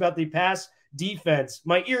stats about the pass defense,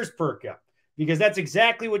 my ears perk up because that's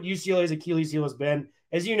exactly what UCLA's Achilles heel has been,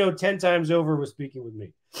 as you know, 10 times over with speaking with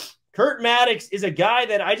me. Kurt Maddox is a guy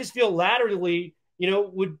that I just feel laterally,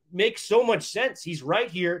 would make so much sense. He's right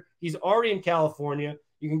here. He's already in California.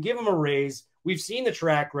 You can give him a raise. We've seen the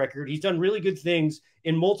track record. He's done really good things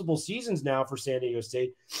in multiple seasons now for San Diego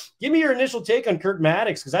State. Give me your initial take on Kurt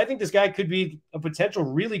Maddox, because I think this guy could be a potential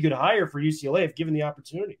really good hire for UCLA if given the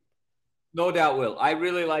opportunity. No doubt, Will. I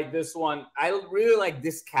really like this one. I really like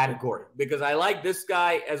this category because I like this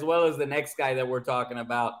guy as well as the next guy that we're talking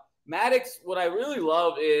about. Maddox, what I really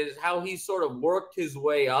love is how he sort of worked his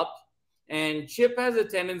way up. And Chip has a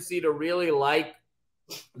tendency to really like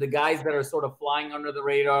the guys that are sort of flying under the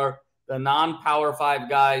radar, the non-Power 5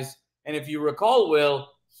 guys. And if you recall, Will,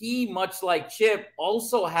 he, much like Chip,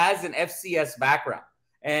 also has an FCS background.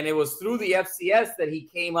 And it was through the FCS that he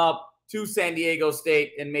came up to San Diego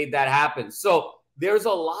State and made that happen. So there's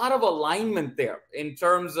a lot of alignment there in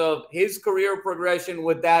terms of his career progression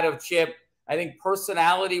with that of Chip. I think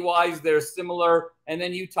personality-wise, they're similar. And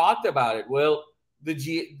then you talked about it, Will, the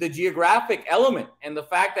geographic element and the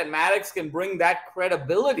fact that Maddox can bring that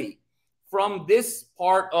credibility from this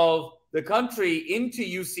part of the country into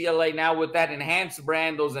UCLA now with that enhanced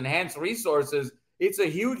brand, those enhanced resources. It's a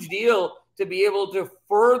huge deal to be able to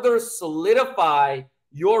further solidify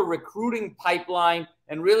your recruiting pipeline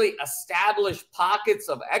and really establish pockets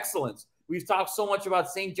of excellence. We've talked so much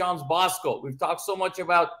about St. John's Bosco. We've talked so much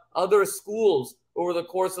about other schools over the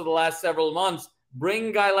course of the last several months. Bring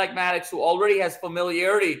a guy like Maddox, who already has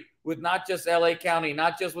familiarity with not just LA County,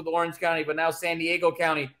 not just with Orange County, but now San Diego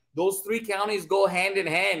County. Those three counties go hand in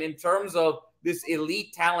hand in terms of this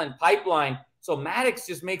elite talent pipeline. So Maddox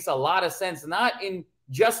just makes a lot of sense, not in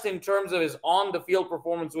just in terms of his on-the-field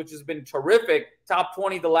performance, which has been terrific, top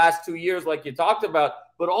 20 the last 2 years like you talked about,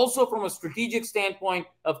 but also from a strategic standpoint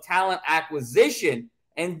of talent acquisition,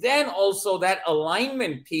 and then also that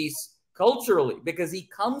alignment piece culturally, because he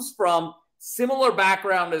comes from similar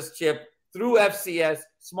background as Chip through FCS,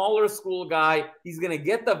 smaller school guy. He's going to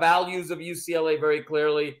get the values of UCLA very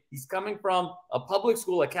clearly. He's coming from a public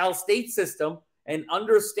school, a Cal State system, and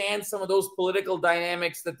understands some of those political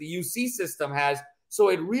dynamics that the UC system has. So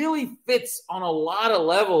it really fits on a lot of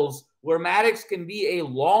levels where Maddox can be a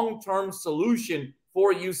long-term solution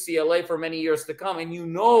for UCLA for many years to come. And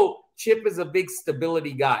Chip is a big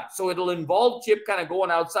stability guy. So it'll involve Chip kind of going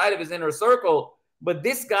outside of his inner circle, but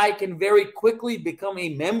this guy can very quickly become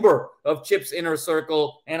a member of Chip's inner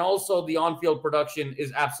circle, and also the on-field production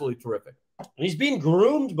is absolutely terrific. And he's being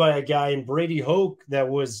groomed by a guy in Brady Hoke that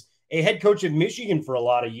was a head coach at Michigan for a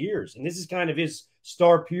lot of years, and this is kind of his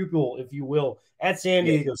star pupil, if you will, at San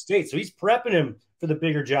Diego State. So he's prepping him for the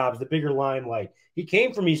bigger jobs, the bigger limelight. He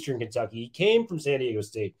came from Eastern Kentucky. He came from San Diego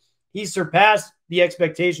State. He surpassed the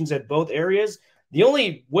expectations at both areas. The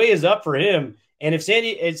only way is up for him. And if San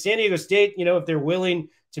Diego State, if they're willing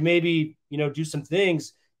to maybe, do some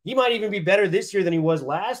things, he might even be better this year than he was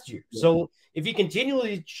last year. Yeah. So if he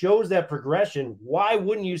continually shows that progression, why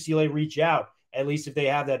wouldn't UCLA reach out, at least if they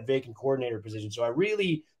have that vacant coordinator position? So I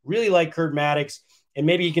really, really like Kurt Maddox, and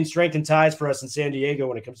maybe he can strengthen ties for us in San Diego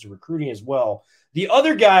when it comes to recruiting as well. The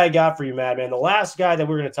other guy I got for you, Madman, the last guy that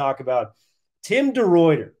we're going to talk about, Tim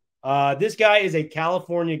DeRuyter. This guy is a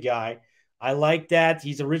California guy. I like that.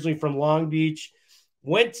 He's originally from Long Beach,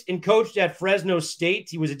 went and coached at Fresno State.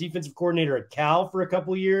 He was a defensive coordinator at Cal for a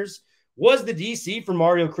couple of years, was the DC for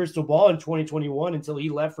Mario Cristobal in 2021 until he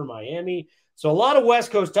left for Miami. So a lot of West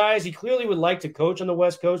Coast ties. He clearly would like to coach on the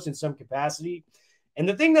West Coast in some capacity. And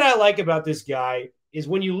the thing that I like about this guy is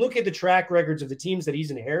when you look at the track records of the teams that he's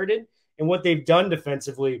inherited and what they've done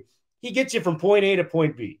defensively, he gets you from point A to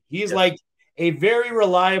point B. He is like a very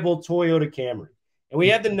reliable Toyota Camry. And we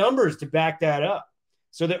have the numbers to back that up.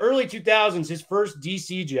 So the early 2000s, his first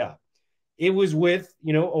DC job, it was with,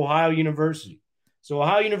 Ohio University. So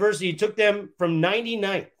Ohio University took them from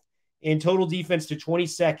 99th in total defense to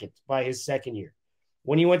 22nd by his second year.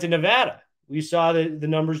 When he went to Nevada, We saw the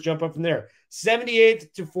numbers jump up from there.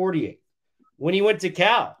 78th to 48th. When he went to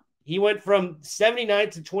Cal, he went from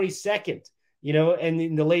 79th to 22nd, and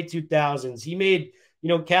in the late 2000s. He made,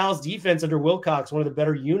 Cal's defense under Wilcox one of the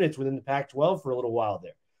better units within the Pac-12 for a little while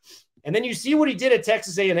there. And then you see what he did at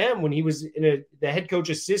Texas A&M when he was the head coach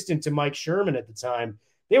assistant to Mike Sherman at the time.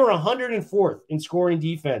 They were 104th in scoring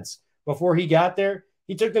defense before he got there.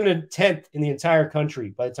 He took them to 10th in the entire country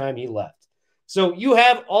by the time he left. So you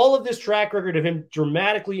have all of this track record of him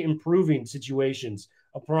dramatically improving situations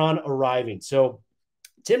upon arriving. So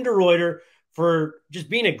Tim DeRuyter, for just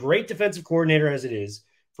being a great defensive coordinator as it is,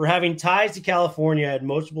 for having ties to California at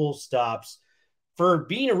multiple stops, for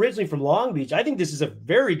being originally from Long Beach, I think this is a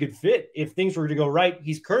very good fit if things were to go right.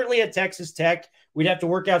 He's currently at Texas Tech. We'd have to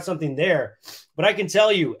work out something there. But I can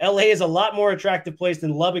tell you, LA is a lot more attractive place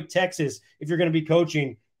than Lubbock, Texas, if you're going to be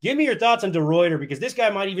coaching. Give me your thoughts on DeRuyter, because this guy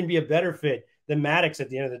might even be a better fit than Maddox at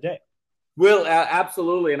the end of the day. Will,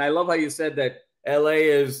 absolutely. And I love how you said that LA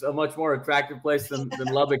is a much more attractive place than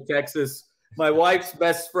Lubbock, Texas. My wife's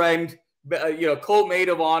best friend, co-maid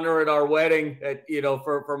of honor at our wedding,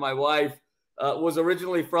 for my wife, was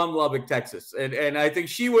originally from Lubbock, Texas. And I think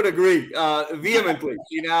she would agree vehemently.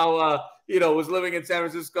 She now, was living in San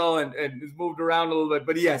Francisco and has moved around a little bit.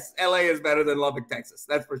 But yes, LA is better than Lubbock, Texas.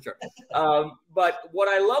 That's for sure. But what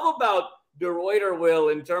I love about DeRuyter, Will,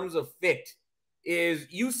 in terms of fit, is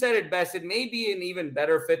you said it best. It may be an even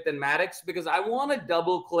better fit than Maddox, because I want to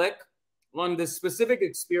double click on the specific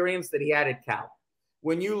experience that he had at Cal.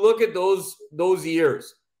 When you look at those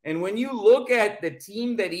years, and when you look at the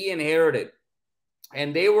team that he inherited,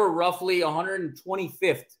 and they were roughly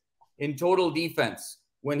 125th in total defense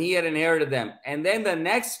when he had inherited them. And then the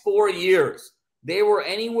next 4 years, they were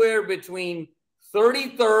anywhere between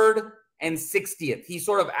 33rd and 60th. He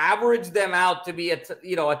sort of averaged them out to be a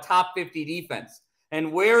top 50 defense.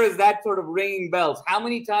 And where is that sort of ringing bells? How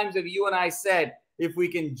many times have you and I said, if we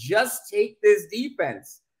can just take this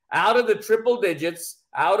defense out of the triple digits,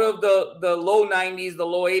 out of the low 90s, the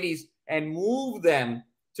low 80s, and move them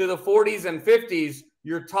to the 40s and 50s,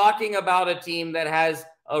 you're talking about a team that has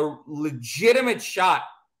a legitimate shot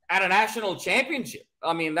at a national championship.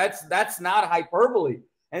 I mean, that's not hyperbole.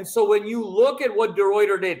 And so when you look at what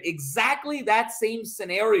DeRuyter did, exactly that same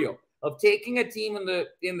scenario of taking a team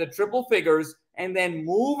in the triple figures and then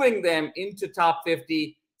moving them into top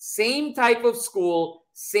 50, same type of school,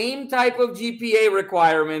 same type of GPA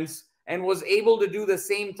requirements, and was able to do the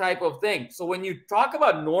same type of thing. So when you talk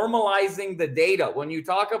about normalizing the data, when you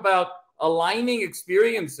talk about aligning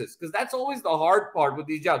experiences, because that's always the hard part with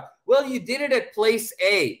these jobs. Well, you did it at place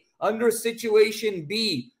A, under situation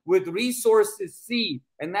B, with resources C,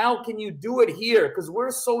 and now can you do it here? Because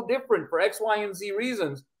we're so different for X, Y, and Z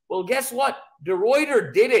reasons. Well, guess what?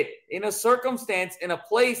 DeRuyter did it in a circumstance, in a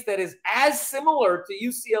place that is as similar to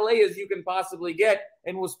UCLA as you can possibly get,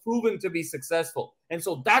 and was proven to be successful. And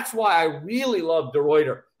so that's why I really love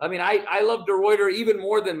DeRuyter. I mean, I love DeRuyter even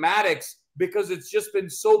more than Maddox, because it's just been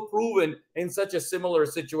so proven in such a similar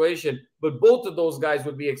situation. But both of those guys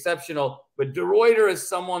would be exceptional. But DeRuyter is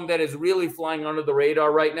someone that is really flying under the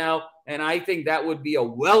radar right now. And I think that would be a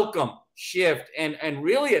welcome shift and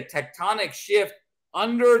really a tectonic shift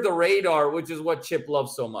under the radar, which is what Chip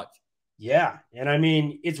loves so much. Yeah. And I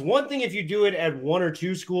mean, it's one thing if you do it at one or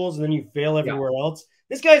two schools and then you fail everywhere else.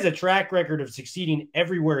 This guy has a track record of succeeding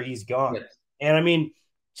everywhere he's gone. Yes. And I mean,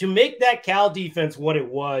 to make that Cal defense what it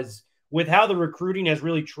was, with how the recruiting has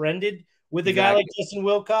really trended with a guy like Justin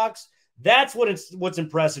Wilcox, that's what's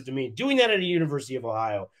impressive to me. Doing that at the University of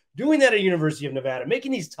Ohio, doing that at University of Nevada,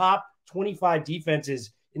 making these top 25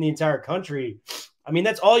 defenses in the entire country. I mean,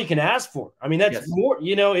 that's all you can ask for. I mean, that's more,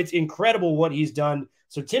 it's incredible what he's done.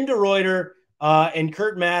 So Tim DeRuyter and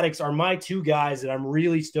Kurt Maddox are my two guys that I'm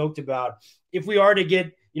really stoked about. If we are to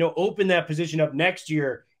get, open that position up next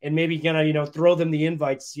year and maybe kind of, throw them the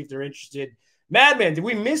invite to see if they're interested. Madman, did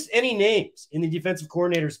we miss any names in the defensive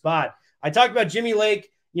coordinator spot? I talked about Jimmy Lake,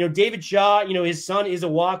 David Shaw, his son is a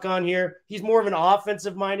walk-on here. He's more of an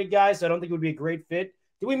offensive-minded guy, so I don't think it would be a great fit.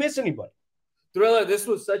 Did we miss anybody? Thriller, this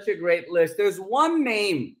was such a great list. There's one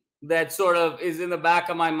name that sort of is in the back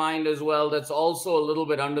of my mind as well that's also a little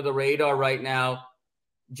bit under the radar right now.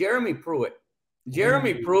 Jeremy Pruitt.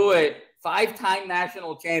 Jeremy Pruitt, 5-time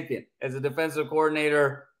national champion as a defensive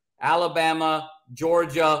coordinator, Alabama,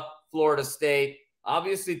 Georgia, Florida State.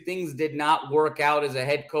 Obviously, things did not work out as a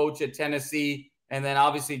head coach at Tennessee. And then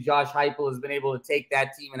obviously Josh Heupel has been able to take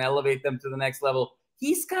that team and elevate them to the next level.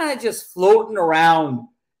 He's kind of just floating around,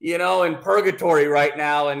 in purgatory right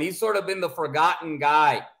now. And he's sort of been the forgotten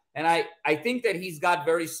guy. And I think that he's got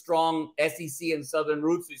very strong SEC and Southern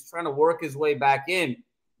roots. So he's trying to work his way back in.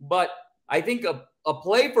 But I think a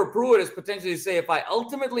play for Pruitt is potentially say, if I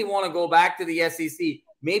ultimately want to go back to the SEC,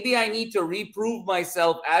 maybe I need to reprove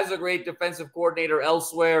myself as a great defensive coordinator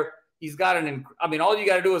elsewhere. He's got all you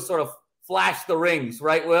got to do is sort of flash the rings,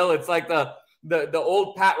 right, Will? It's like the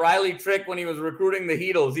old Pat Riley trick when he was recruiting the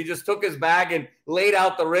Heatles. He just took his bag and laid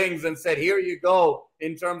out the rings and said, here you go,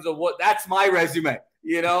 in terms of that's my resume,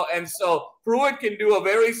 And so Pruitt can do a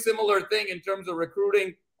very similar thing in terms of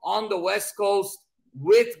recruiting on the West Coast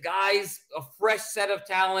with guys, a fresh set of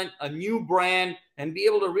talent, a new brand, and be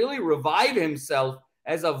able to really revive himself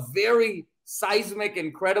as a very seismic,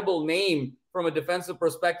 incredible name from a defensive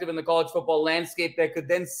perspective in the college football landscape that could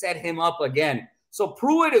then set him up again. So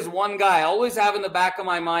Pruitt is one guy I always have in the back of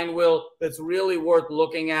my mind, Will, that's really worth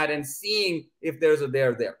looking at and seeing if there's a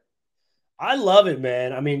there. I love it,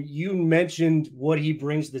 man. I mean, you mentioned what he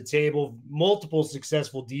brings to the table. Multiple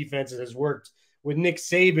successful defenses, has worked with Nick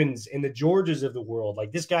Saban's and the Georges of the world.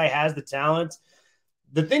 Like, this guy has the talent.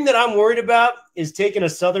 The thing that I'm worried about is taking a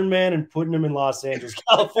Southern man and putting him in Los Angeles,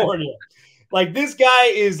 California. Like, this guy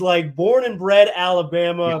is like born and bred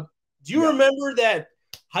Alabama. Yeah. Do you remember that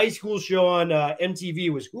high school show on MTV? It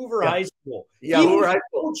was Hoover High School. Yeah, Hoover High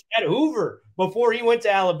School. At Hoover before he went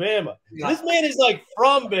to Alabama. Yeah. This man is like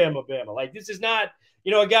from Bama. Like, this is not,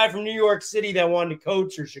 a guy from New York City that wanted to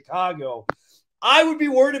coach, or Chicago. I would be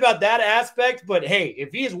worried about that aspect, but hey, if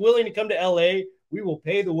he is willing to come to LA, we will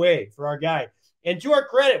pay the way for our guy. And to our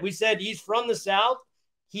credit, we said he's from the South.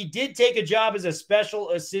 He did take a job as a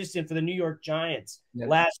special assistant for the New York Giants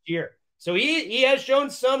last year. So he has shown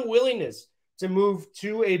some willingness to move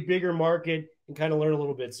to a bigger market and kind of learn a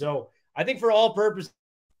little bit. So I think for all purposes,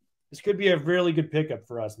 this could be a really good pickup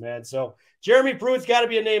for us, man. So Jeremy Pruitt's got to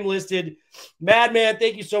be a name listed. Madman,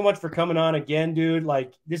 thank you so much for coming on again, dude.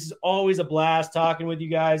 Like, this is always a blast talking with you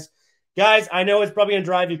guys. Guys, I know it's probably going to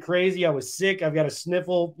drive you crazy. I was sick. I've got a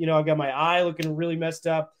sniffle. I've got my eye looking really messed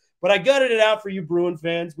up. But I gutted it out for you Bruin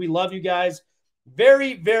fans. We love you guys.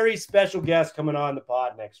 Very, very special guest coming on the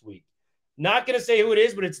pod next week. Not going to say who it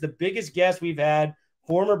is, but it's the biggest guest we've had,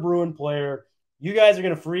 former Bruin player. You guys are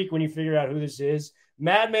going to freak when you figure out who this is.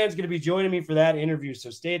 Madman's going to be joining me for that interview, so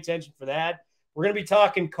stay attention for that. We're going to be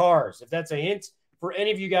talking cars. If that's a hint for any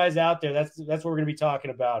of you guys out there, that's what we're going to be talking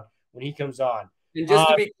about when he comes on. And just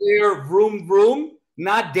to be clear, vroom, vroom,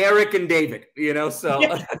 not Derek and David, so.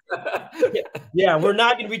 Yeah, we're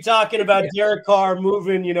not going to be talking about Derek Carr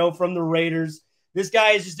moving, from the Raiders. This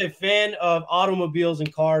guy is just a fan of automobiles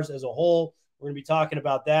and cars as a whole. We're going to be talking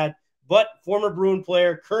about that. But former Bruin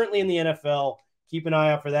player, currently in the NFL. Keep an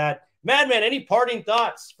eye out for that. Madman, any parting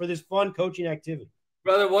thoughts for this fun coaching activity?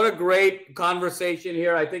 Brother, what a great conversation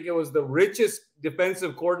here. I think it was the richest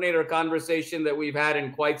defensive coordinator conversation that we've had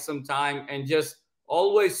in quite some time, and just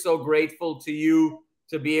always so grateful to you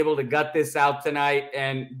to be able to gut this out tonight.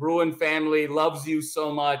 And Bruin family loves you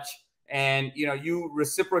so much, and you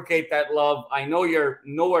reciprocate that love. I know you're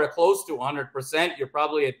nowhere close to 100%. You're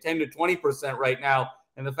probably at 10 to 20% right now.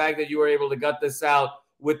 And the fact that you were able to gut this out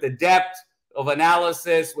with the depth of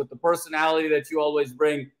analysis, with the personality that you always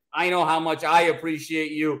bring, I know how much I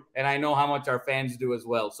appreciate you, and I know how much our fans do as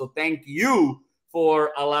well. So thank you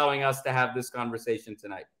for allowing us to have this conversation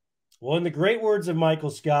tonight. Well, in the great words of Michael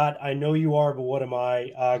Scott, I know you are, but what am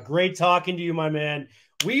I? Great talking to you, my man.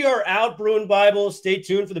 We are out, Bruin Bible. Stay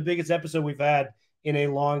tuned for the biggest episode we've had in a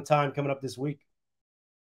long time coming up this week.